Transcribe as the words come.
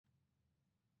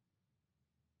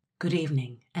Good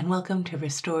evening, and welcome to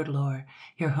Restored Lore,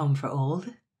 your home for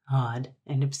old, odd,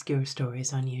 and obscure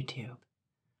stories on YouTube.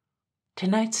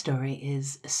 Tonight's story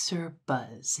is Sir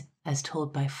Buzz, as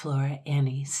told by Flora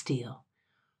Annie Steel.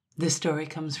 The story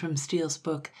comes from Steele's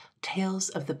book Tales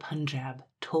of the Punjab,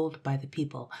 Told by the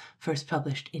People, first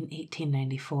published in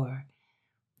 1894.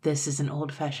 This is an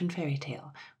old-fashioned fairy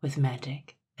tale with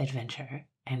magic, adventure,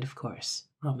 and, of course,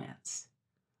 romance.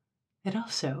 It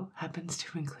also happens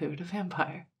to include a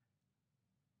vampire.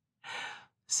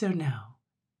 So now,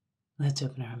 let's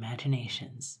open our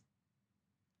imaginations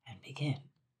and begin.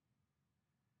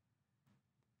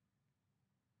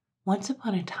 Once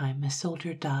upon a time, a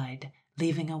soldier died,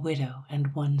 leaving a widow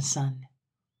and one son.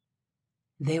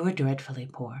 They were dreadfully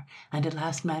poor, and at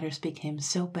last matters became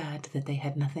so bad that they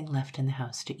had nothing left in the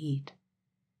house to eat.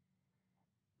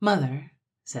 "Mother,"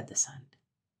 said the son,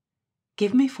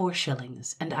 "give me 4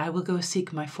 shillings, and I will go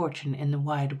seek my fortune in the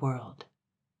wide world."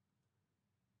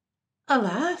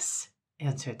 "Alas,"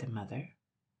 answered the mother,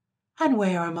 "and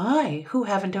where am I, who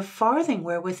haven't a farthing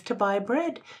wherewith to buy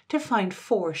bread, to find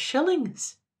 4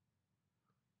 shillings?"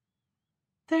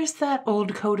 "There's that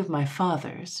old coat of my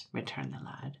father's," returned the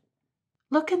lad.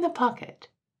 "Look in the pocket.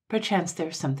 Perchance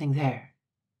there's something there."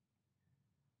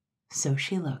 So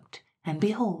she looked, and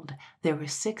behold, there were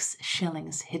 6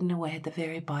 shillings hidden away at the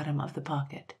very bottom of the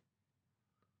pocket.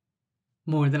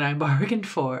 "More than I bargained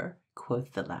for,"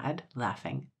 quoth the lad,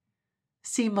 laughing.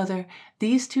 "See, mother,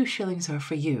 these 2 shillings are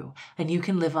for you, and you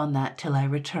can live on that till I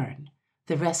return.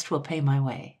 The rest will pay my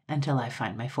way until I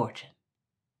find my fortune."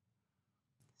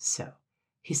 So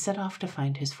he set off to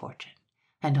find his fortune,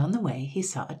 and on the way he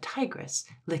saw a tigress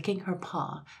licking her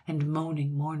paw and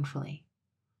moaning mournfully.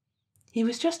 He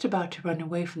was just about to run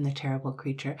away from the terrible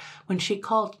creature when she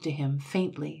called to him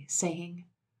faintly, saying,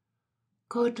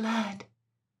 "Good lad,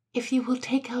 if you will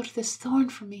take out this thorn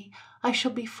for me, I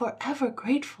shall be forever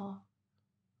grateful."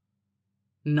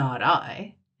 "Not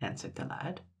I," answered the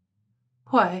lad.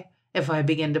 "Why, if I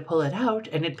begin to pull it out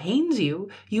and it pains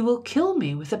you, you will kill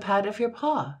me with the pat of your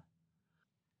paw."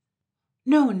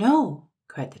 "No, no,"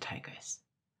 cried the tigress.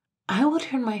 "I will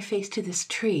turn my face to this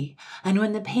tree, and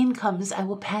when the pain comes I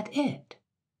will pat it."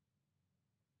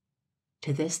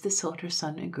 To this the soldier's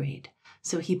son agreed,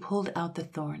 so he pulled out the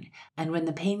thorn, and when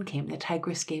the pain came the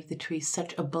tigress gave the tree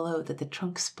such a blow that the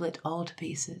trunk split all to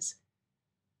pieces.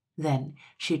 Then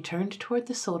she turned toward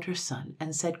the soldier's son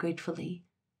and said gratefully,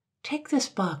 "Take this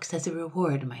box as a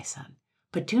reward, my son,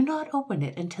 but do not open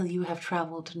it until you have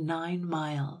traveled 9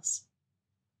 miles."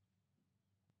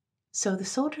 So the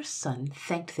soldier's son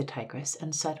thanked the tigress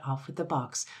and set off with the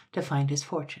box to find his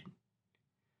fortune.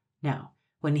 Now,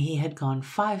 when he had gone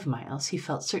 5 miles, he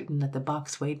felt certain that the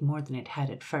box weighed more than it had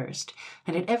at first,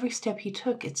 and at every step he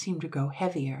took it seemed to grow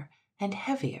heavier and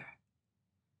heavier.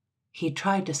 He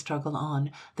tried to struggle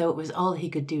on, though it was all he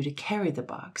could do to carry the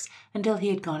box, until he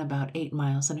had gone about 8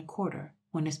 miles and a quarter,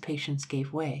 when his patience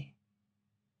gave way.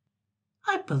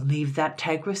 "I believe that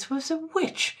tigress was a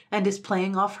witch, and is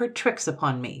playing off her tricks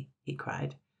upon me," he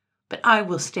cried. "But I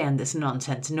will stand this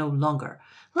nonsense no longer.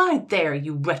 Lie there,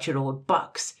 you wretched old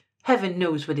box. Heaven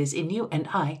knows what is in you, and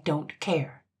I don't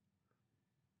care."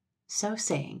 So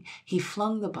saying, he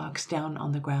flung the box down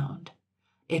on the ground.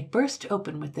 It burst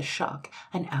open with the shock,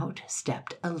 and out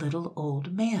stepped a little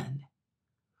old man.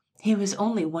 He was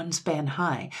only 1 span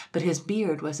high, but his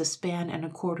beard was 1 span and a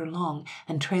quarter long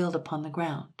and trailed upon the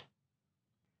ground.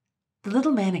 The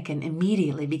little mannikin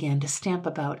immediately began to stamp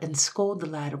about and scold the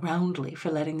lad roundly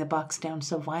for letting the box down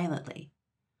so violently.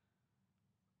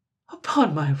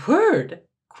 "Upon my word,"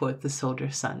 quoth the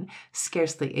soldier's son,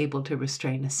 scarcely able to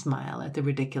restrain a smile at the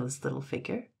ridiculous little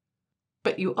figure,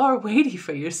 "but you are weighty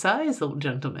for your size, old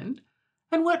gentleman.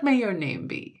 And what may your name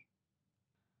be?"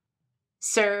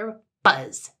 "Sir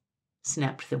Buzz,"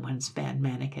 snapped the 1 span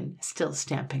mannikin, still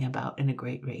stamping about in a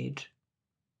great rage.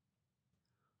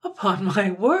 "Upon my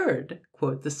word,"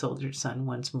 quoth the soldier's son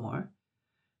once more,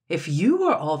 "if you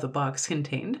are all the box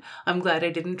contained, I'm glad I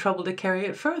didn't trouble to carry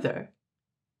it further."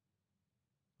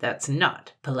 "That's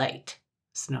not polite,"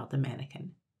 snarled the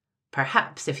mannikin.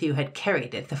 "Perhaps if you had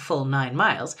carried it the full 9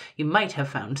 miles, you might have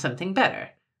found something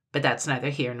better. But that's neither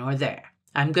here nor there.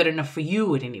 I'm good enough for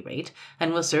you at any rate,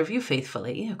 and will serve you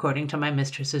faithfully, according to my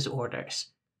mistress's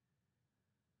orders."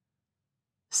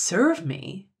 "Serve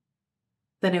me?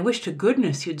 Then I wish to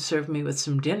goodness you'd serve me with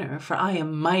some dinner, for I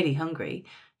am mighty hungry.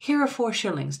 Here are 4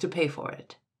 shillings to pay for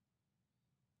it."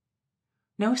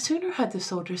 No sooner had the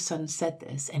soldier's son said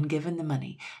this and given the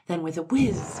money than with a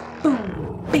whiz,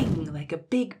 boom, bing, like a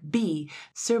big bee,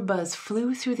 Sir Buzz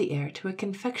flew through the air to a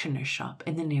confectioner's shop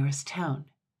in the nearest town.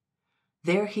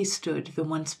 There he stood, the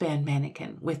one-span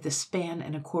mannikin, with the span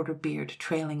and a quarter beard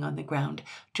trailing on the ground,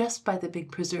 just by the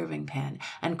big preserving pan,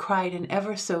 and cried in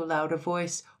ever so loud a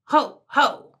voice, "Ho,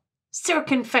 ho! Sir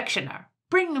confectioner,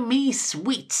 bring me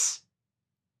sweets!"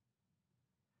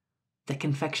 The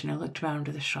confectioner looked round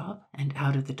the shop, and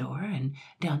out of the door, and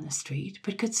down the street,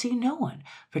 but could see no one,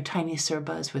 for tiny Sir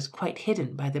Buzz was quite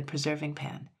hidden by the preserving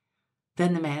pan.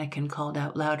 Then the mannikin called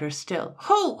out louder still,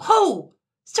 "Ho, ho!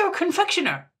 Sir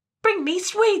confectioner, bring me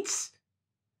sweets!"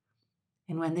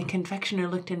 And when the confectioner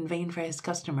looked in vain for his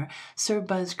customer, Sir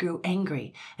Buzz grew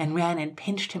angry, and ran and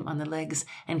pinched him on the legs,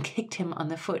 and kicked him on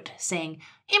the foot, saying,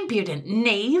 "Impudent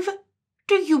knave!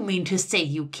 Do you mean to say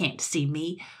you can't see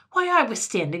me? Why, I was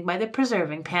standing by the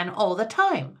preserving pan all the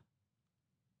time."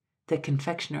 The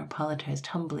confectioner apologized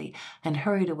humbly, and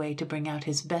hurried away to bring out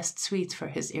his best sweets for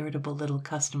his irritable little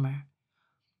customer.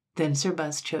 Then Sir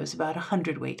Buzz chose about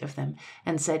 100 weight of them,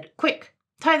 and said, "Quick,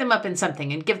 tie them up in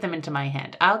something and give them into my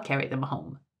hand. I'll carry them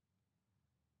home."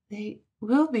 "They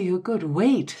will be a good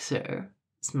weight, sir,"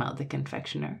 smiled the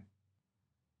confectioner.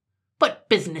 "What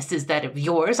business is that of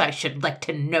yours, I should like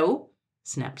to know?"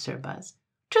 snapped Sir Buzz.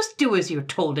 "Just do as you're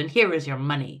told, and here is your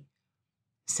money."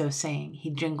 So saying,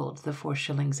 he jingled the 4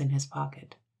 shillings in his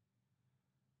pocket.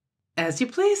 "As you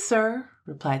please, sir,"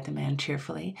 replied the man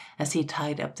cheerfully, as he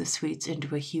tied up the sweets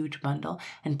into a huge bundle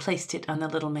and placed it on the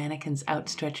little mannikin's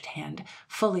outstretched hand,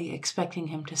 fully expecting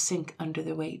him to sink under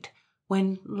the weight,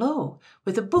 when, lo,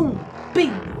 with a boom,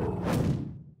 bing,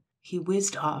 he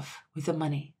whizzed off with the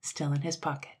money still in his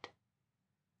pocket.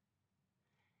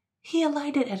 He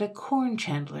alighted at a corn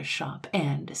chandler's shop,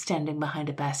 and, standing behind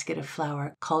a basket of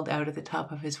flour, called out at the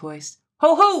top of his voice,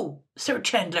 "Ho, ho! Sir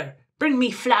Chandler, bring me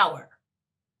flour!"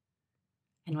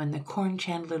 And when the corn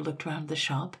chandler looked round the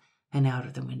shop, and out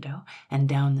of the window, and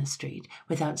down the street,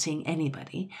 without seeing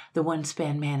anybody, the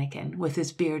one-span mannikin, with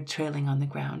his beard trailing on the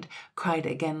ground, cried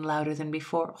again louder than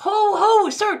before, "Ho, ho!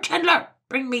 Sir Chandler,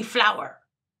 bring me flour!"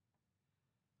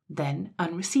 Then,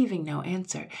 on receiving no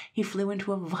answer, he flew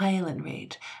into a violent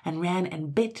rage, and ran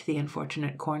and bit the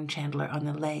unfortunate corn chandler on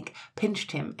the leg,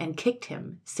 pinched him, and kicked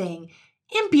him, saying,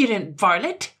 "Impudent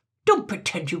varlet! Don't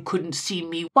pretend you couldn't see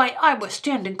me. Why, I was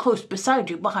standing close beside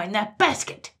you behind that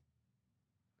basket."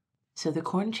 So the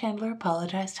corn chandler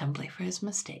apologized humbly for his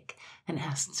mistake, and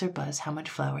asked Sir Buzz how much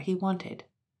flour he wanted.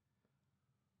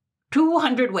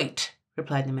 200 weight,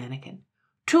 replied the mannikin.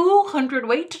 200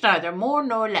 weight, neither more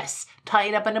nor less. Tie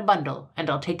it up in a bundle, and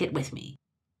I'll take it with me.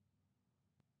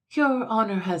 Your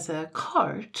honor has a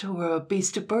cart or a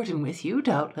beast of burden with you,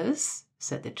 doubtless,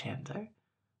 said the chandler,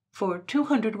 for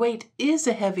 200 weight is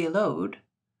a heavy load.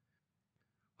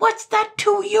 What's that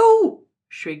to you?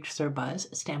 Shrieked Sir Buzz,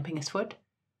 stamping his foot.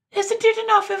 Isn't it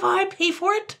enough if I pay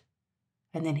for it?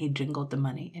 And then he jingled the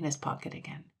money in his pocket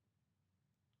again.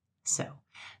 So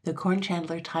the corn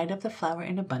chandler tied up the flour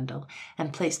in a bundle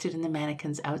and placed it in the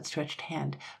mannikin's outstretched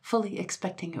hand, fully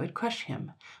expecting it would crush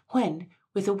him, when,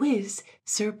 with a whiz,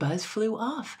 Sir Buzz flew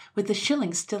off, with the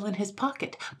shilling still in his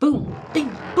pocket. Boom,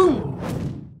 bing, boom!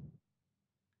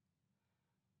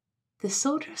 The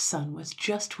soldier's son was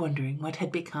just wondering what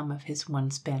had become of his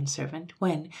one-span servant,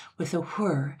 when, with a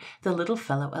whir, the little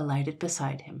fellow alighted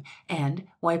beside him, and,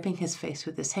 wiping his face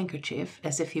with his handkerchief,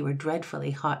 as if he were dreadfully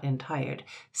hot and tired,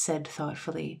 said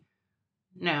thoughtfully,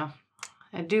 Now,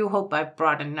 I do hope I've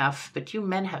brought enough, but you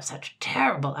men have such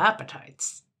terrible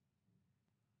appetites.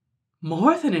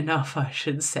 More than enough, I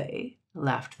should say,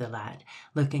 laughed the lad,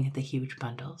 looking at the huge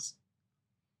bundles.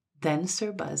 Then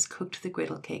Sir Buzz cooked the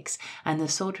griddle cakes, and the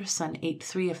soldier's son ate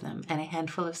 3 of them and a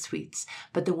handful of sweets,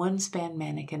 but the one-span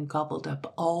mannikin gobbled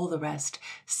up all the rest,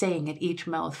 saying at each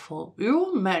mouthful,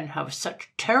 You men have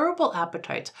such terrible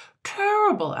appetites,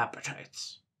 terrible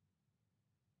appetites.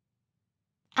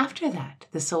 After that,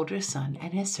 the soldier's son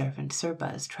and his servant Sir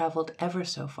Buzz travelled ever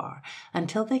so far,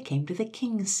 until they came to the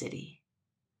king's city.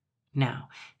 Now,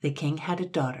 the king had a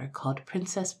daughter called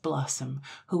Princess Blossom,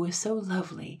 who was so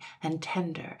lovely and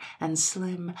tender and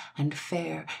slim and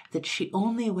fair that she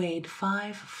only weighed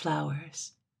 5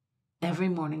 flowers. Every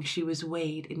morning she was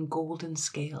weighed in golden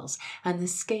scales, and the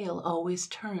scale always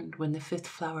turned when the 5th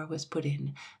flower was put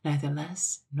in, neither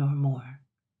less nor more.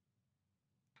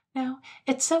 Now,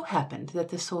 it so happened that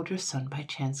the soldier's son by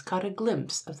chance caught a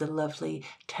glimpse of the lovely,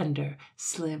 tender,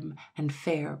 slim, and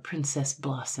fair Princess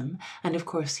Blossom, and of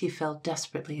course he fell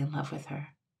desperately in love with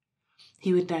her.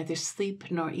 He would neither sleep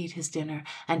nor eat his dinner,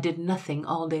 and did nothing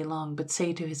all day long but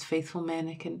say to his faithful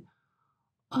mannikin,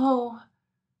 Oh,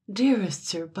 dearest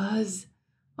Sir Buzz,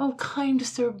 oh, kind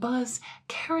Sir Buzz,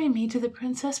 carry me to the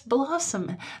Princess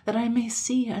Blossom, that I may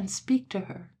see and speak to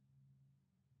her.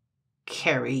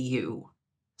 Carry you,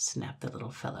 snapped the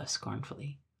little fellow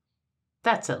scornfully.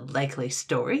 "That's a likely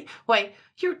story. Why,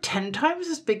 you're 10 times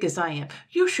as big as I am.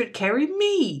 You should carry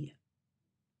me."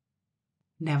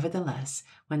 Nevertheless,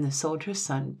 when the soldier's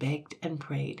son begged and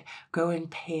prayed, growing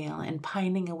pale and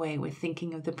pining away with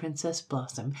thinking of the Princess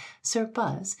Blossom, Sir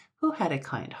Buzz, who had a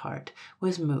kind heart,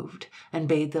 was moved and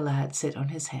bade the lad sit on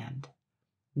his hand.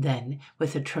 Then,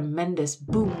 with a tremendous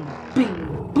boom,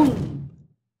 bing, boom,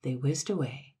 they whizzed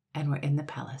away and were in the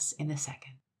palace in a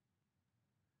second.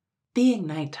 Being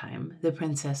night-time, the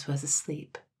princess was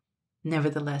asleep.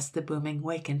 Nevertheless, the booming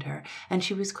wakened her, and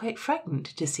she was quite frightened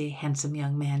to see a handsome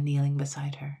young man kneeling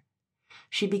beside her.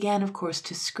 She began, of course,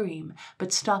 to scream,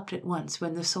 but stopped at once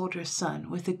when the soldier's son,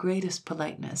 with the greatest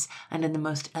politeness and in the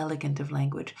most elegant of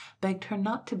language, begged her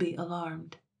not to be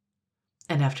alarmed.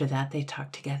 And after that they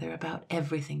talked together about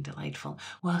everything delightful,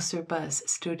 while Sir Buzz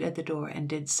stood at the door and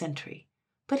did sentry.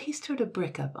 But he stood a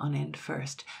brick up on end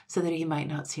first, so that he might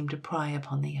not seem to pry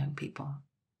upon the young people.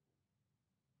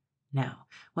 Now,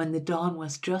 when the dawn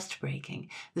was just breaking,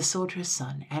 the soldier's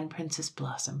son and Princess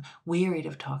Blossom, wearied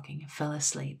of talking, fell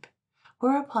asleep.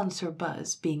 Whereupon Sir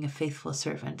Buzz, being a faithful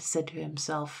servant, said to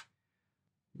himself,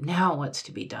 "Now what's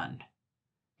to be done?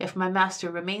 If my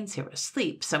master remains here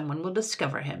asleep, someone will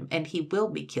discover him, and he will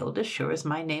be killed as sure as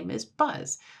my name is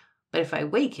Buzz. But if I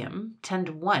wake him, 10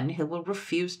 to 1 he will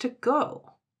refuse to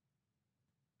go."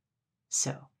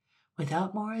 So,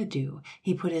 without more ado,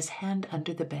 he put his hand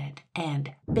under the bed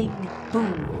and, bing,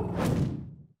 boom,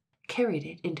 carried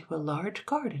it into a large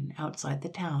garden outside the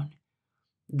town.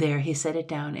 There he set it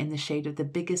down in the shade of the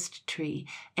biggest tree,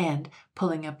 and,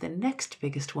 pulling up the next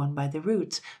biggest one by the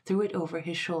roots, threw it over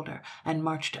his shoulder and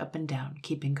marched up and down,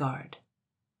 keeping guard.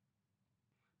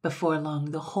 Before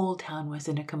long, the whole town was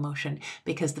in a commotion,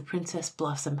 because the Princess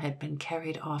Blossom had been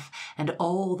carried off, and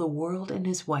all the world and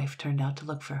his wife turned out to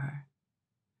look for her.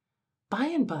 By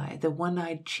and by, the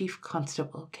one-eyed chief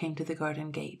constable came to the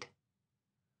garden gate.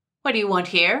 "What do you want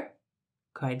here?"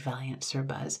 cried valiant Sir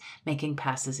Buzz, making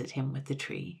passes at him with the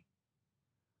tree.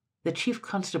 The chief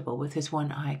constable, with his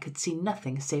one eye, could see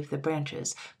nothing save the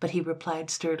branches, but he replied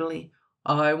sturdily,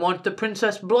 "I want the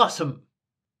Princess Blossom."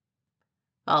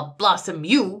 "I'll blossom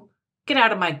you! Get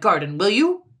out of my garden, will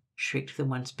you?" shrieked the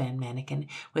one-span mannikin,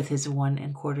 with his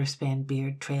 1¼ span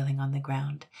beard trailing on the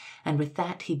ground, and with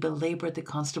that he belabored the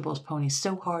constable's pony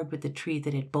so hard with the tree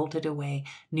that it bolted away,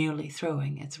 nearly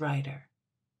throwing its rider.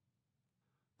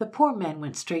 The poor man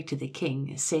went straight to the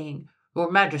king, saying,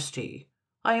 "Your Majesty,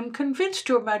 I am convinced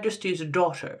your Majesty's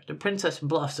daughter, the Princess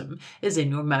Blossom, is in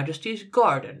your Majesty's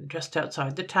garden, just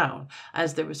outside the town,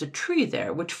 as there is a tree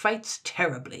there which fights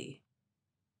terribly."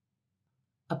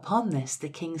 Upon this the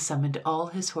king summoned all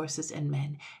his horses and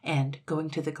men, and, going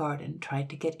to the garden, tried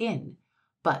to get in.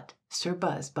 But Sir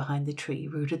Buzz, behind the tree,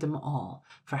 routed them all,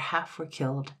 for half were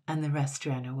killed and the rest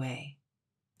ran away.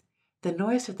 The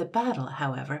noise of the battle,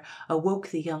 however, awoke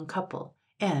the young couple,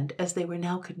 and, as they were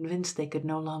now convinced they could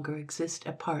no longer exist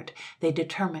apart, they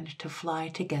determined to fly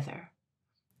together.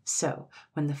 So,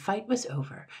 when the fight was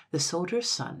over, the soldier's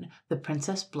son, the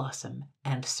Princess Blossom,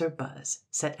 and Sir Buzz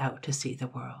set out to see the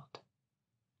world.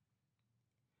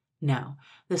 Now,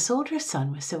 the soldier's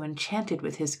son was so enchanted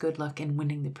with his good luck in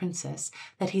winning the princess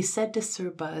that he said to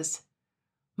Sir Buzz,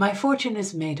 "My fortune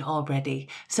is made already,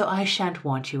 so I shan't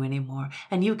want you any more,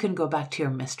 and you can go back to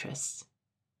your mistress."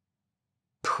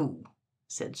 "Pooh,"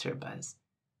 said Sir Buzz.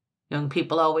 "Young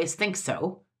people always think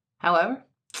so. However,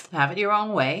 have it your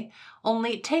own way.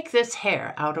 Only take this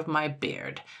hair out of my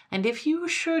beard, and if you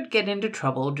should get into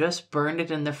trouble, just burn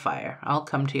it in the fire. I'll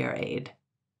come to your aid."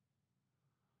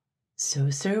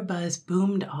 So Sir Buzz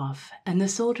boomed off, and the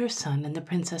soldier's son and the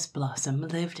Princess Blossom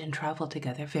lived and travelled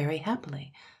together very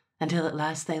happily, until at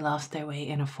last they lost their way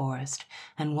in a forest,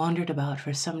 and wandered about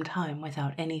for some time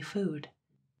without any food.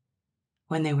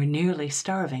 When they were nearly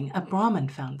starving, a Brahmin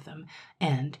found them,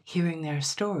 and, hearing their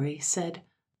story, said,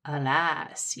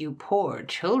 "Alas, you poor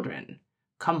children!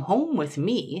 Come home with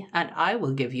me, and I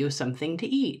will give you something to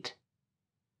eat."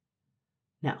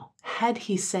 Now, had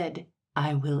he said,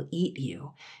 "I will eat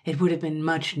you," it would have been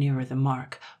much nearer the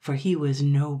mark, for he was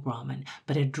no Brahmin,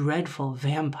 but a dreadful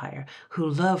vampire who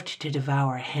loved to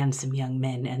devour handsome young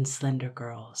men and slender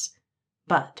girls.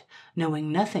 But, knowing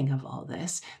nothing of all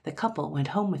this, the couple went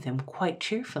home with him quite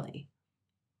cheerfully.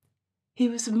 He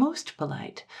was most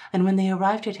polite, and when they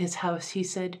arrived at his house, he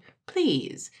said,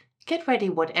 "Please, get ready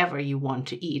whatever you want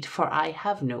to eat, for I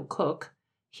have no cook.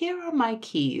 Here are my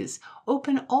keys.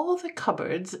 Open all the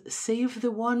cupboards save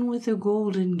the one with the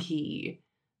golden key.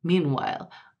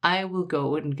 Meanwhile, I will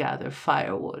go and gather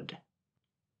firewood."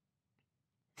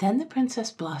 Then the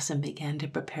Princess Blossom began to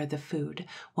prepare the food,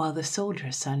 while the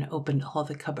soldier's son opened all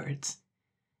the cupboards.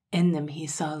 In them he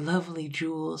saw lovely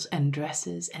jewels and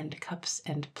dresses and cups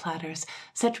and platters,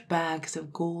 such bags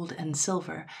of gold and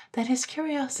silver that his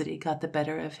curiosity got the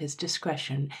better of his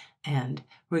discretion, and,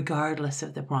 regardless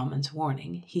of the Brahman's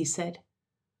warning, he said,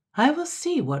 "I will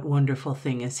see what wonderful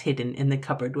thing is hidden in the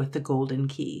cupboard with the golden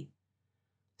key."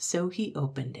 So he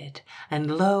opened it,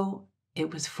 and lo!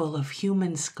 It was full of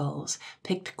human skulls,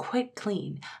 picked quite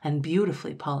clean and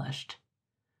beautifully polished.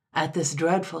 At this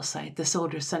dreadful sight, the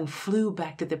soldier's son flew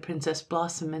back to the Princess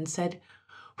Blossom and said,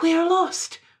 "We are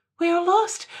lost! We are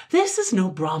lost! This is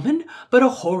no Brahmin, but a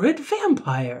horrid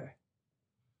vampire!"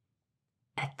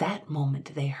 At that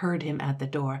moment they heard him at the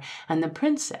door, and the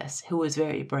princess, who was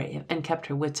very brave and kept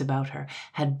her wits about her,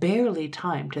 had barely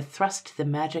time to thrust the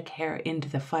magic hair into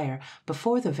the fire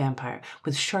before the vampire,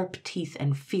 with sharp teeth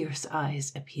and fierce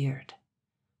eyes, appeared.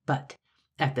 But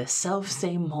at the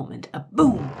self-same moment, a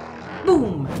boom,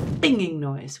 boom, binging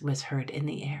noise was heard in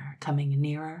the air, coming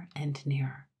nearer and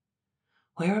nearer.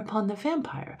 Whereupon the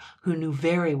vampire, who knew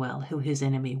very well who his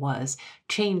enemy was,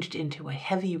 changed into a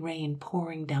heavy rain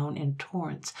pouring down in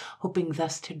torrents, hoping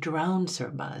thus to drown Sir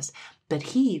Buzz, but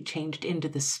he changed into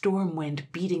the storm wind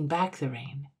beating back the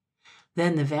rain.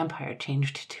 Then the vampire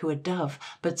changed to a dove,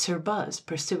 but Sir Buzz,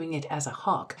 pursuing it as a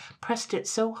hawk, pressed it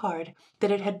so hard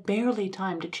that it had barely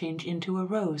time to change into a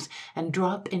rose and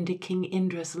drop into King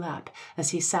Indra's lap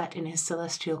as he sat in his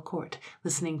celestial court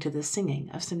listening to the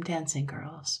singing of some dancing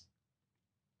girls.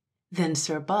 Then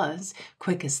Sir Buzz,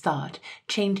 quick as thought,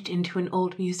 changed into an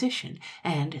old musician,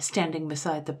 and, standing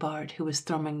beside the bard who was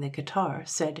thrumming the guitar,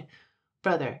 said,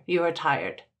 "Brother, you are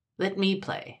tired. Let me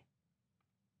play."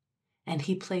 And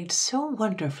he played so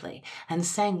wonderfully and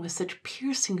sang with such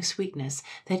piercing sweetness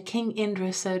that King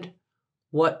Indra said,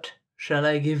 "What shall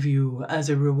I give you as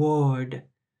a reward?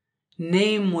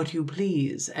 Name what you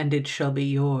please, and it shall be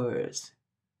yours."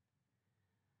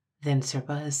 Then Sir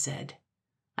Buzz said,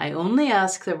 "I only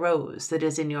ask the rose that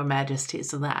is in your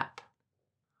Majesty's lap."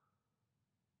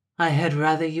 "I had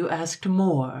rather you asked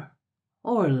more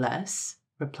or less,"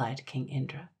 replied King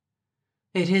Indra.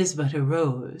 "It is but a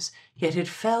rose, yet it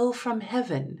fell from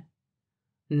heaven.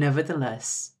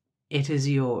 Nevertheless, it is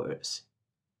yours."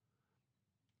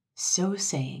 So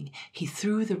saying, he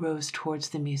threw the rose towards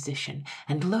the musician,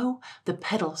 and lo! the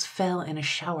petals fell in a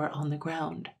shower on the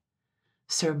ground.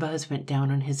 Sir Buzz went down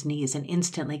on his knees and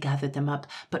instantly gathered them up,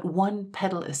 but one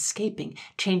petal escaping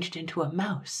changed into a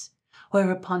mouse,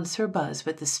 whereupon Sir Buzz,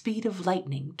 with the speed of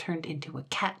lightning, turned into a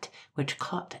cat, which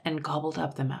caught and gobbled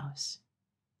up the mouse.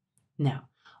 Now,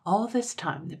 all this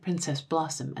time the Princess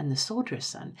Blossom and the soldier's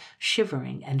son,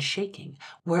 shivering and shaking,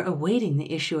 were awaiting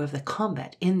the issue of the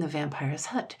combat in the vampire's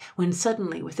hut, when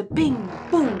suddenly, with a bing,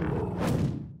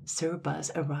 boom, Sir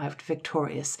Buzz arrived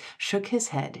victorious, shook his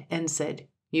head, and said,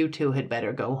 "You two had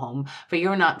better go home, for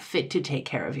you're not fit to take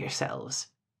care of yourselves."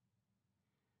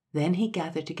 Then he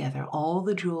gathered together all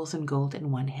the jewels and gold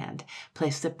in one hand,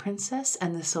 placed the princess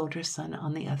and the soldier's son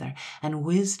on the other, and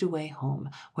whizzed away home,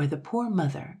 where the poor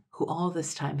mother, who all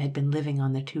this time had been living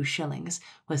on the 2 shillings,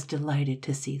 was delighted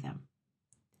to see them.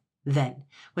 Then,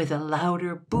 with a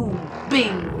louder boom,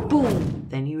 bing, boom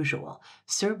than usual,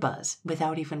 Sir Buzz,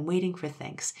 without even waiting for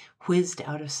thanks, whizzed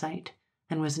out of sight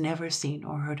and was never seen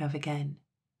or heard of again.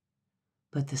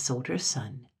 But the soldier's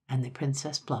son and the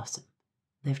Princess Blossom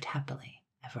lived happily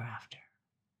ever after.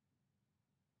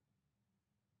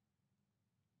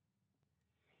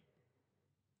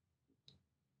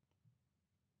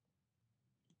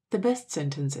 The best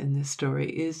sentence in this story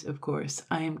is, of course,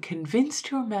 "I am convinced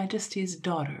your Majesty's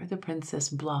daughter, the Princess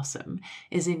Blossom,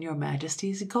 is in your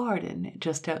Majesty's garden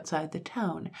just outside the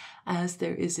town, as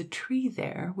there is a tree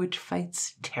there which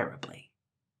fights terribly."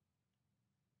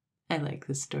 I like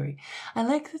this story. I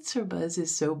like that Sir Buzz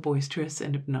is so boisterous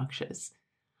and obnoxious.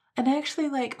 And I actually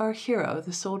like our hero,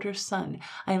 the soldier's son.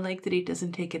 I like that he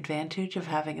doesn't take advantage of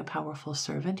having a powerful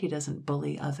servant. He doesn't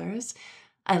bully others.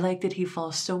 I like that he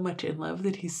falls so much in love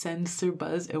that he sends Sir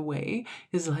Buzz away.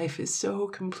 His life is so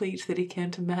complete that he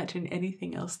can't imagine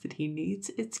anything else that he needs.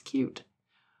 It's cute.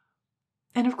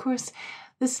 And of course,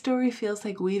 this story feels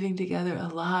like weaving together a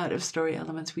lot of story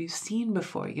elements we've seen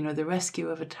before. You know, the rescue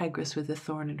of a tigress with a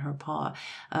thorn in her paw,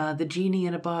 the genie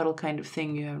in a bottle kind of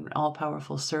thing, you have an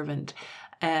all-powerful servant,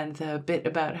 and the bit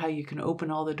about how you can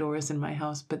open all the doors in my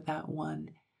house but that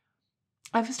one.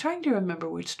 I was trying to remember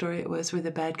which story it was where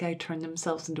the bad guy turned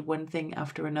themselves into one thing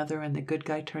after another and the good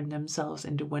guy turned themselves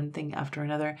into one thing after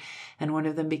another, and one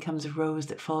of them becomes a rose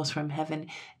that falls from heaven.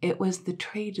 It was The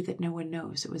Trade That No One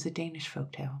Knows. It was a Danish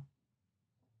folktale.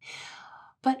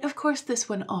 But of course this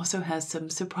one also has some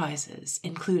surprises,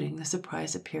 including the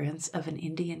surprise appearance of an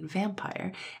Indian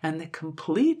vampire and the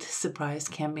complete surprise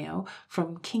cameo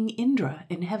from King Indra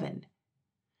in heaven.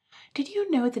 Did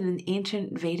you know that in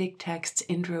ancient Vedic texts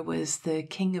Indra was the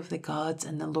king of the gods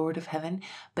and the lord of heaven,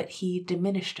 but he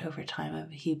diminished over time?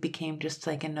 He became just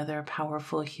like another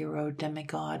powerful hero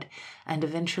demigod, and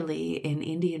eventually in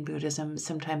Indian Buddhism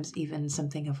sometimes even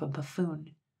something of a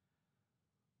buffoon.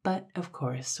 But of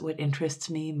course, what interests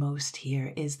me most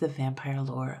here is the vampire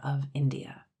lore of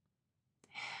India.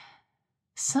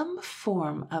 Some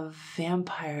form of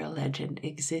vampire legend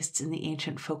exists in the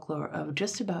ancient folklore of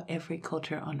just about every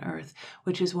culture on Earth,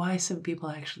 which is why some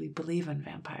people actually believe in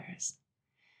vampires.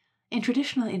 In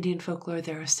traditional Indian folklore,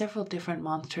 there are several different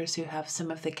monsters who have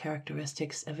some of the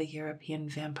characteristics of a European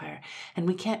vampire, and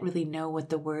we can't really know what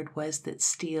the word was that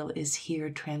Steel is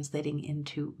here translating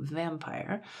into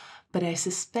vampire, but I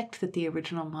suspect that the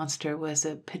original monster was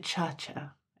a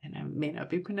pichacha, and I may not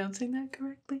be pronouncing that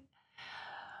correctly.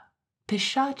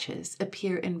 Pishachas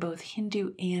appear in both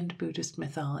Hindu and Buddhist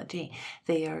mythology.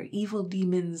 They are evil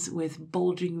demons with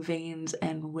bulging veins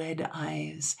and red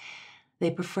eyes.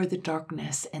 They prefer the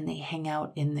darkness and they hang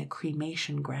out in the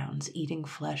cremation grounds, eating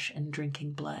flesh and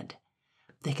drinking blood.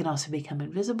 They can also become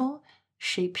invisible,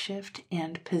 shapeshift,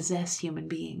 and possess human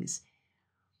beings.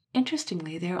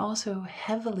 Interestingly, they're also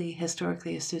heavily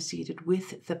historically associated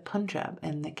with the Punjab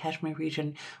and the Kashmiri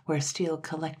region where Steel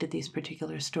collected these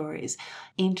particular stories.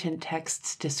 Ancient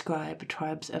texts describe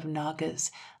tribes of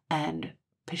Nagas and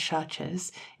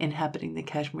Pishachas inhabiting the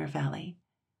Kashmir Valley.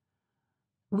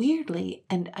 Weirdly,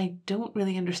 and I don't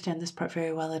really understand this part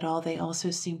very well at all, they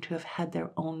also seem to have had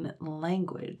their own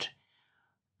language.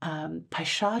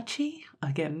 Pishachi,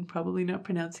 again, probably not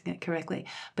pronouncing it correctly,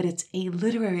 but it's a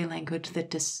literary language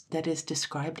that is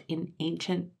described in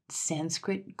ancient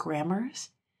Sanskrit grammars.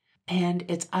 And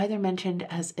it's either mentioned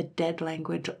as a dead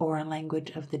language or a language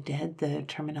of the dead. The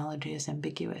terminology is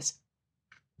ambiguous.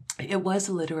 It was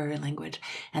a literary language,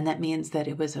 and that means that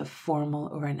it was a formal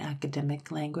or an academic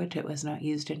language. It was not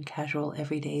used in casual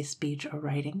everyday speech or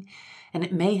writing, and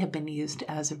it may have been used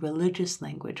as a religious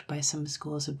language by some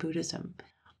schools of Buddhism.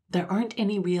 There aren't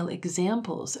any real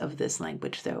examples of this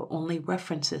language, though, only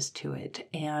references to it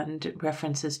and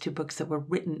references to books that were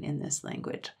written in this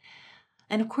language.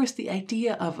 And of course, the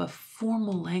idea of a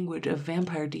formal language of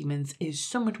vampire demons is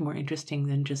so much more interesting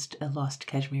than just a lost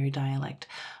Kashmiri dialect,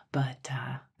 but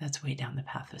that's way down the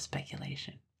path of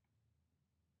speculation.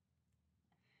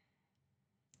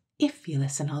 If you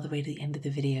listen all the way to the end of the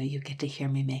video, you get to hear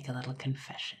me make a little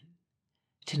confession.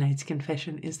 Tonight's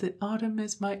confession is that autumn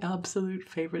is my absolute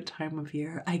favorite time of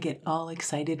year. I get all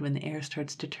excited when the air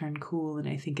starts to turn cool and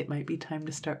I think it might be time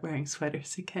to start wearing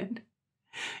sweaters again.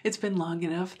 It's been long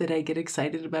enough that I get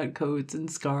excited about coats and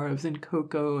scarves and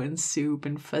cocoa and soup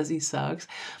and fuzzy socks.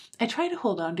 I try to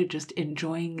hold on to just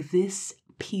enjoying this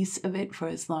piece of it for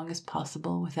as long as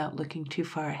possible without looking too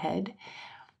far ahead.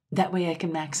 That way I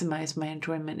can maximize my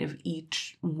enjoyment of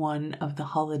each one of the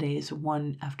holidays,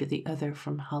 one after the other,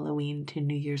 from Halloween to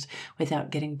New Year's,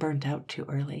 without getting burnt out too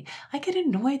early. I get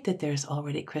annoyed that there's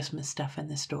already Christmas stuff in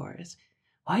the stores.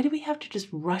 Why do we have to just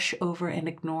rush over and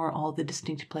ignore all the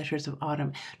distinct pleasures of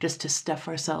autumn just to stuff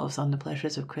ourselves on the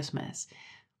pleasures of Christmas?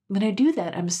 When I do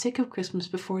that, I'm sick of Christmas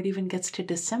before it even gets to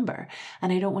December,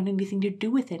 and I don't want anything to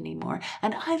do with it anymore.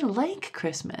 And I like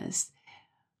Christmas,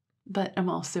 but I'm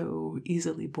also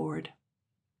easily bored.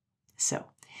 So,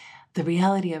 the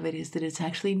reality of it is that it's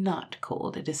actually not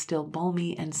cold. It is still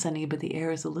balmy and sunny, but the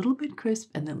air is a little bit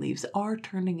crisp and the leaves are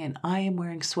turning, and I am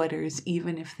wearing sweaters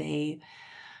even if they,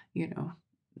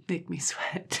 make me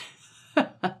sweat.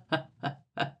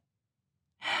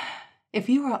 If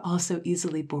you are also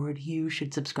easily bored, you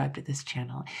should subscribe to this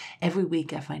channel. Every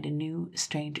week I find a new,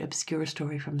 strange, obscure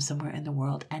story from somewhere in the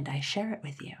world and I share it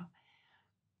with you.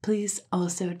 Please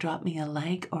also drop me a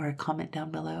like or a comment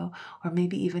down below, or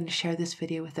maybe even share this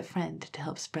video with a friend to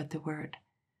help spread the word.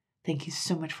 Thank you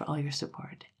so much for all your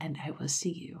support, and I will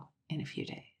see you in a few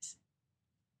days.